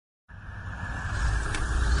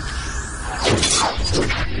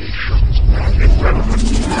Good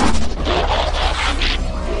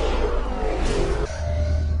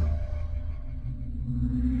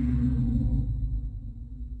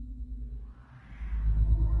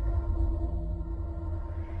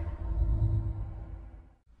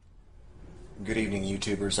evening,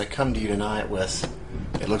 YouTubers. I come to you tonight with,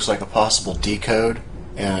 it looks like a possible decode,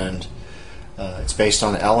 and it's based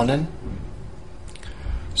on Elenin.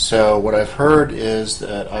 So what I've heard is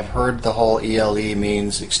that I've heard the whole ELE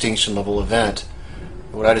means extinction level event.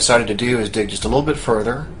 What I decided to do is dig just a little bit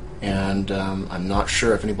further, and I'm not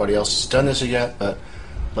sure if anybody else has done this yet, but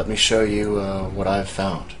let me show you what I've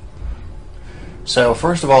found. So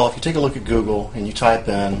first of all, if you take a look at Google and you type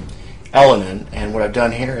in Elenin, and what I've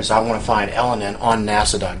done here is I want to find Elenin on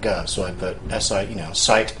NASA.gov, so I put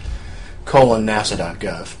site:/NASA.gov.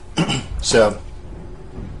 So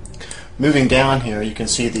moving down here, you can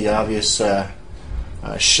see the obvious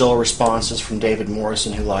shill responses from David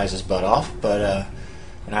Morrison, who lies his butt off, but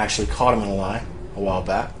and I actually caught him in a lie a while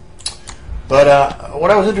back. But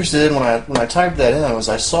what I was interested in when I typed that in was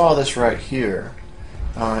I saw this right here.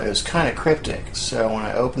 It was kind of cryptic, so when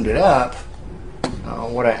I opened it up,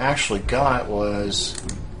 what I actually got was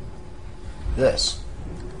this.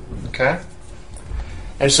 Okay?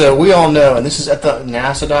 And so we all know, and this is at the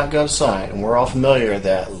NASA.gov site, and we're all familiar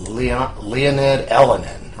that Leonid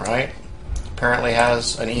Elenin, right, apparently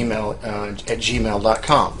has an email at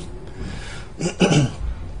gmail.com.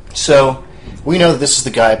 So we know that this is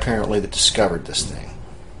the guy apparently that discovered this thing.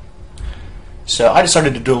 So I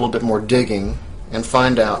decided to do a little bit more digging and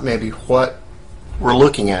find out maybe what we're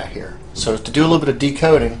looking at here. So to do a little bit of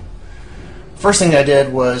decoding, first thing I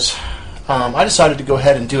did was I decided to go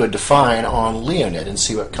ahead and do a define on Leonid and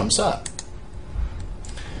see what comes up.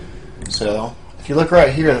 So if you look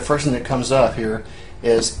right here, the first thing that comes up here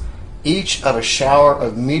is each of a shower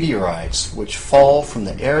of meteorites which fall from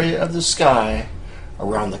the area of the sky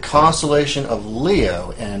around the constellation of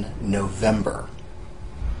Leo in November.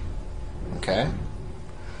 Okay?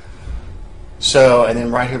 So, and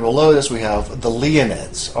then right here below this we have the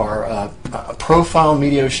Leonids, are a profile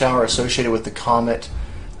meteor shower associated with the comet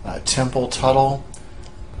Tempel-Tuttle.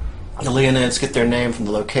 The Leonids get their name from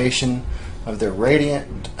the location of their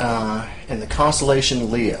radiant in the constellation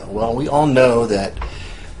Leo. Well, we all know that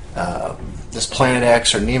this planet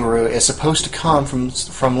X, or Nibiru, is supposed to come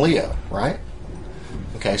from Leo, right?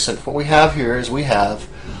 Okay, so what we have here is we have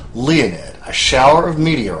Leonid, a shower of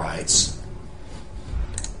meteorites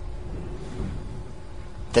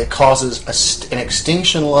that causes an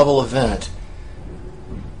extinction level event,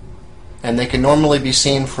 and they can normally be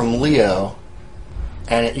seen from Leo,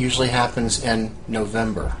 and it usually happens in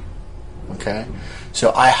November. Okay,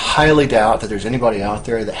 so I highly doubt that there's anybody out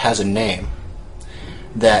there that has a name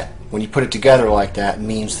that, when you put it together like that,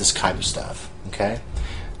 means this type of stuff. Okay,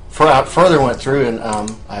 further went through and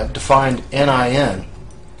I've defined NIN.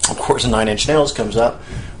 Of course, the 9 Inch Nails comes up,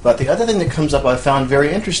 but the other thing that comes up I found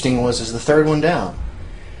very interesting is the third one down.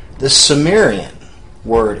 The Sumerian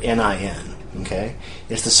word NIN, okay,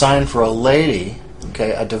 is the sign for a lady,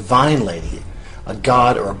 okay, a divine lady, a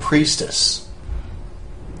god or a priestess.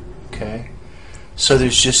 Okay, so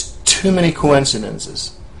there's just too many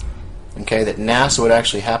coincidences, okay, that NASA would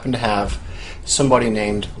actually happen to have somebody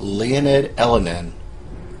named Leonid Elenin,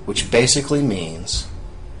 which basically means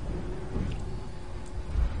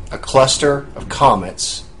a cluster of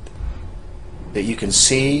comets that you can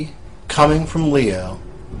see coming from Leo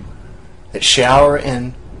that shower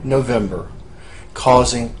in November,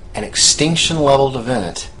 causing an extinction level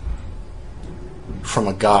event from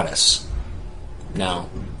a goddess. Now,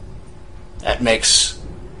 that makes,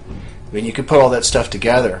 I mean, you can put all that stuff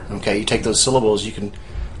together. Okay, you take those syllables, you can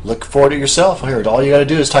look for it yourself. Here, all you got to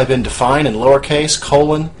do is type in define in lowercase,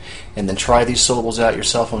 colon, and then try these syllables out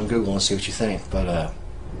yourself on Google and see what you think. But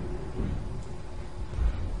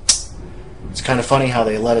it's kind of funny how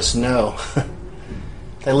they let us know.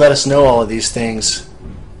 They let us know all of these things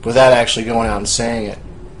without actually going out and saying it.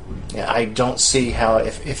 Yeah, I don't see how,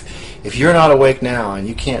 if you're not awake now and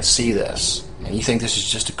you can't see this, and you think this is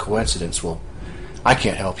just a coincidence, well, I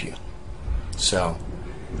can't help you. So,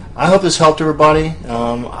 I hope this helped everybody.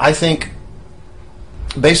 I think,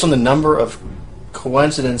 based on the number of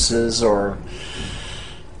coincidences, or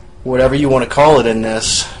whatever you want to call it in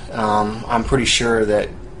this, I'm pretty sure that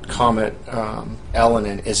Comet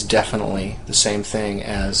Elenin is definitely the same thing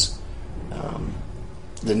as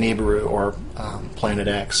the Nibiru or Planet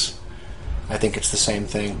X. I think it's the same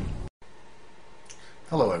thing.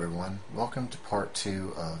 Hello everyone, welcome to part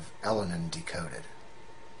 2 of Elenin Decoded.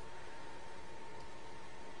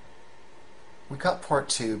 We got part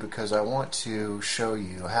 2 because I want to show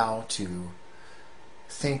you how to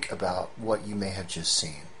think about what you may have just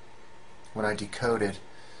seen. When I decoded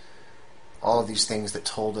all of these things that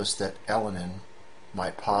told us that Elenin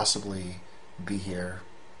might possibly be here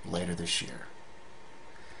later this year.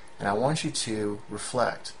 And I want you to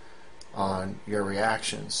reflect on your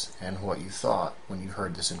reactions and what you thought when you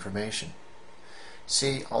heard this information.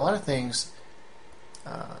 See, a lot of things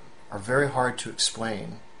are very hard to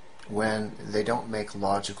explain when they don't make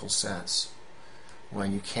logical sense,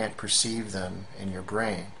 when you can't perceive them in your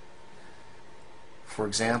brain. For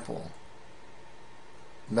example,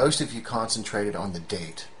 most of you concentrated on the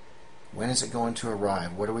date. When is it going to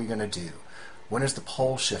arrive? What are we going to do? When is the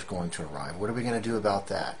pole shift going to arrive? What are we going to do about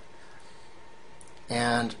that?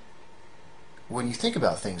 And when you think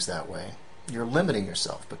about things that way, you're limiting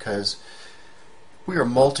yourself, because we are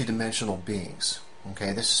multidimensional beings.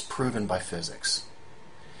 Okay, this is proven by physics.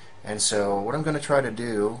 And so what I'm going to try to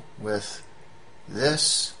do with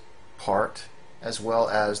this part, as well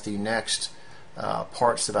as the next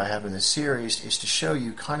parts that I have in this series, is to show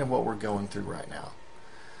you kind of what we're going through right now.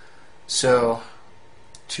 So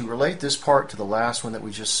to relate this part to the last one that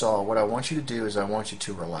we just saw, what I want you to do is I want you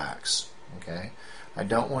to relax. Okay, I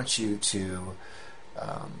don't want you to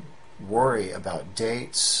worry about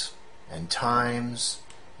dates and times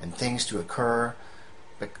and things to occur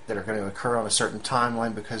that are going to occur on a certain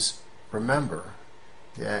timeline, because remember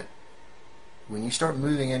that when you start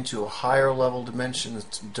moving into a higher level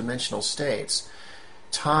dimensional states,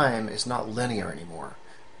 time is not linear anymore.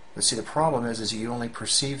 But see, the problem is you only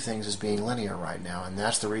perceive things as being linear right now, and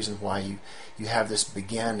that's the reason why you have this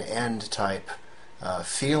begin-end type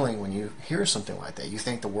feeling when you hear something like that. You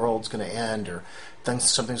think the world's going to end, or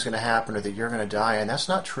something's going to happen, or that you're going to die, and that's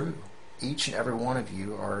not true. Each and every one of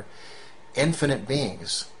you are infinite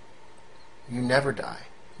beings. You never die.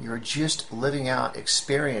 You're just living out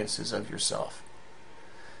experiences of yourself.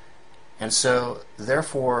 And so,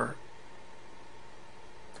 therefore,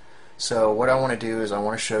 what I want to do is I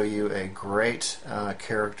want to show you a great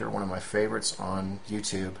character, one of my favorites on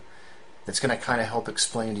YouTube, that's going to kind of help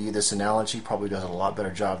explain to you this analogy. Probably does a lot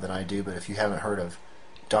better job than I do, but if you haven't heard of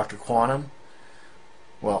Dr. Quantum,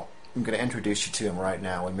 well, I'm going to introduce you to him right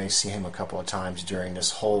now. We may see him a couple of times during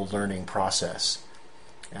this whole learning process.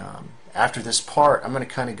 After this part, I'm going to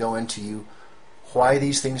kind of go into why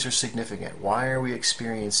these things are significant. Why are we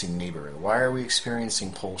experiencing Nibiru? Why are we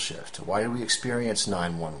experiencing pole shift? Why do we experience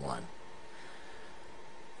 911?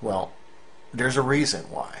 Well, there's a reason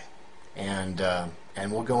why, and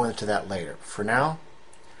we'll go into that later. For now,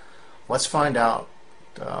 let's find out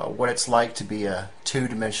what it's like to be a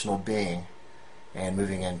two-dimensional being and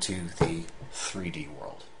moving into the 3D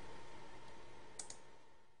world.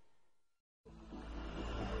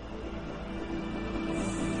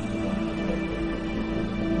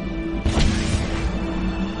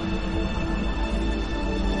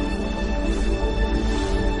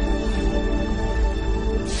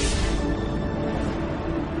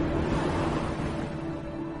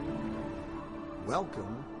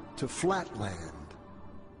 Welcome to Flatland,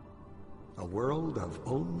 a world of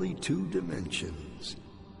only two dimensions.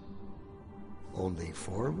 Only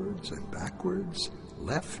forwards and backwards,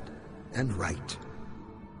 left and right.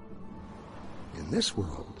 In this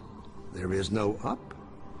world, there is no up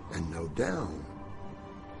and no down.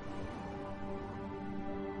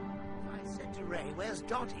 I said to Ray, where's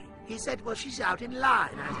Dottie? He said, well, she's out in line.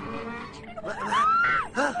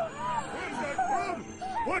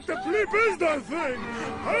 What the flip is that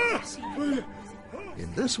thing?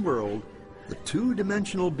 In this world, the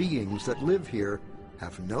two-dimensional beings that live here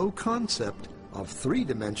have no concept of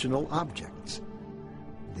three-dimensional objects.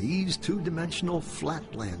 These two-dimensional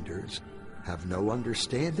flatlanders have no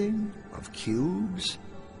understanding of cubes,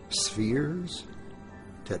 spheres,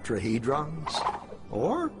 tetrahedrons,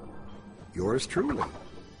 or yours truly.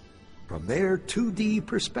 From their 2D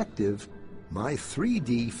perspective, my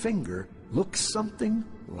 3D finger looks something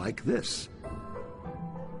like this.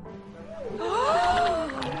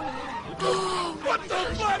 What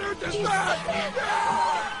the butter is that?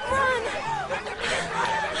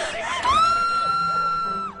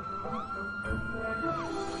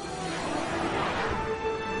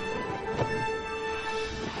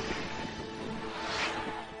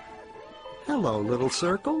 Hello, little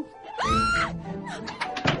circle.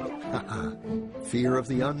 Fear of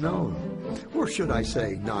the unknown. Or should I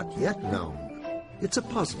say, not yet known. It's a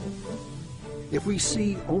puzzle. If we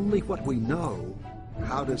see only what we know,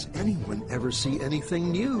 how does anyone ever see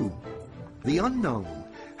anything new? The unknown.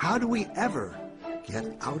 How do we ever get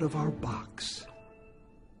out of our box?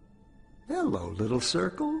 Hello, little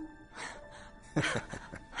circle.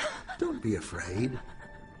 Don't be afraid.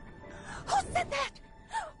 Who said that?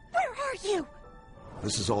 Where are you?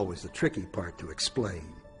 This is always the tricky part to explain.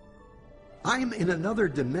 I'm in another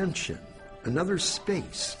dimension, another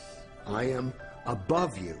space. I am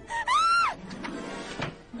above you.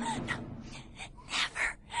 No,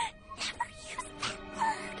 never use that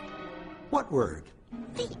word. What word?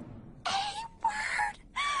 The A word.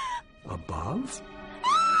 Above?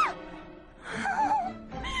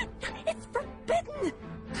 It's forbidden.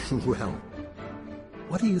 Well,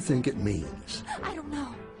 what do you think it means? I don't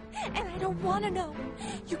know, and I don't want to know.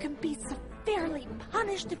 You can be severely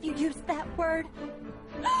punished if you use that word.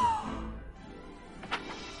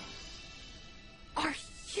 Are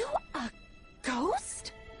you a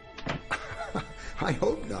ghost? I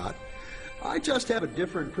hope not. I just have a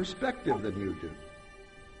different perspective than you do.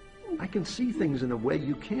 I can see things in a way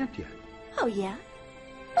you can't yet. Oh, yeah?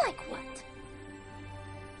 Like what?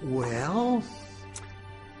 Well,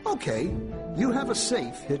 okay, you have a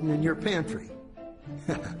safe hidden in your pantry.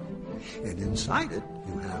 And inside it,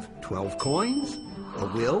 you have 12 coins, a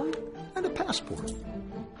will, and a passport.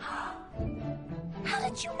 How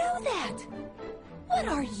did you know that? What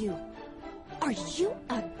are you? Are you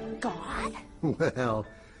a god? Well,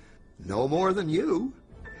 no more than you.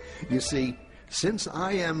 You see, since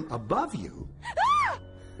I am above you,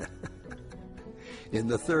 in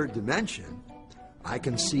the third dimension, I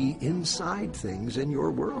can see inside things in your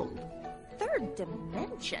world. Third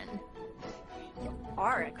dimension? You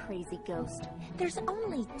are a crazy ghost. There's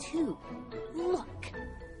only two. Look.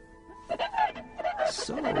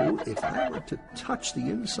 So, if I were to touch the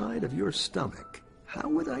inside of your stomach, how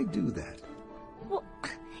would I do that? Well,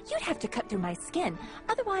 you'd have to cut through my skin.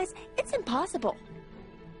 Otherwise, it's impossible.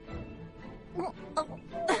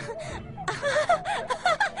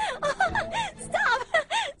 Stop!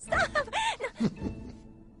 Stop! No.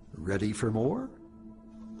 Ready for more?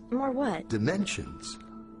 More what? Dimensions.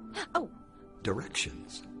 Oh.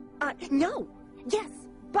 Directions. No. Yes,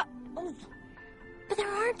 but there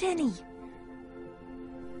aren't any.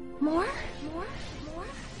 More?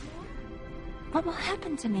 What will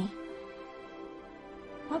happen to me?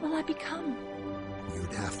 What will I become?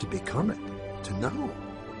 You'd have to become it to know.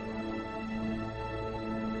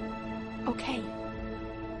 Okay.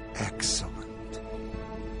 Excellent.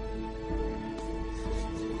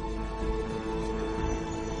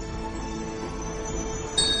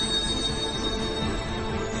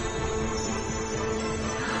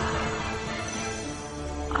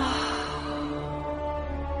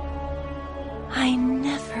 I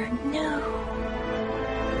never knew.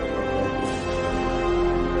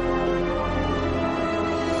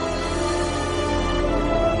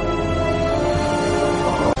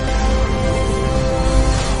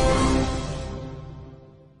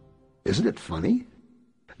 Isn't it funny?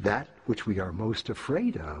 That which we are most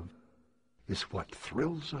afraid of is what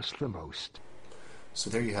thrills us the most. So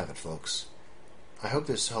there you have it, folks. I hope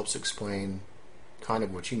this helps explain kind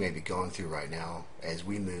of what you may be going through right now as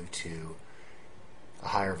we move to a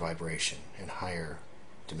higher vibration and higher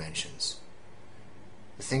dimensions.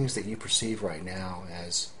 The things that you perceive right now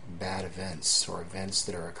as bad events or events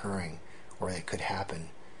that are occurring or that could happen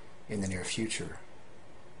in the near future,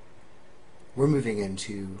 we're moving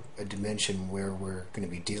into a dimension where we're going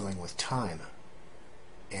to be dealing with time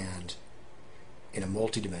and in a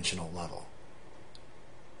multidimensional level,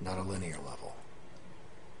 not a linear level.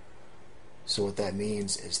 So what that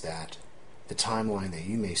means is that the timeline that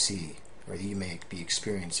you may see or that you may be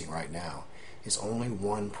experiencing right now is only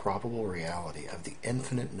one probable reality of the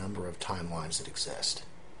infinite number of timelines that exist.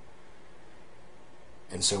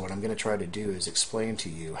 And so what I'm going to try to do is explain to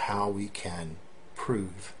you how we can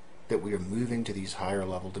prove that we are moving to these higher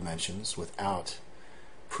level dimensions without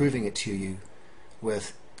proving it to you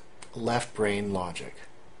with left brain logic.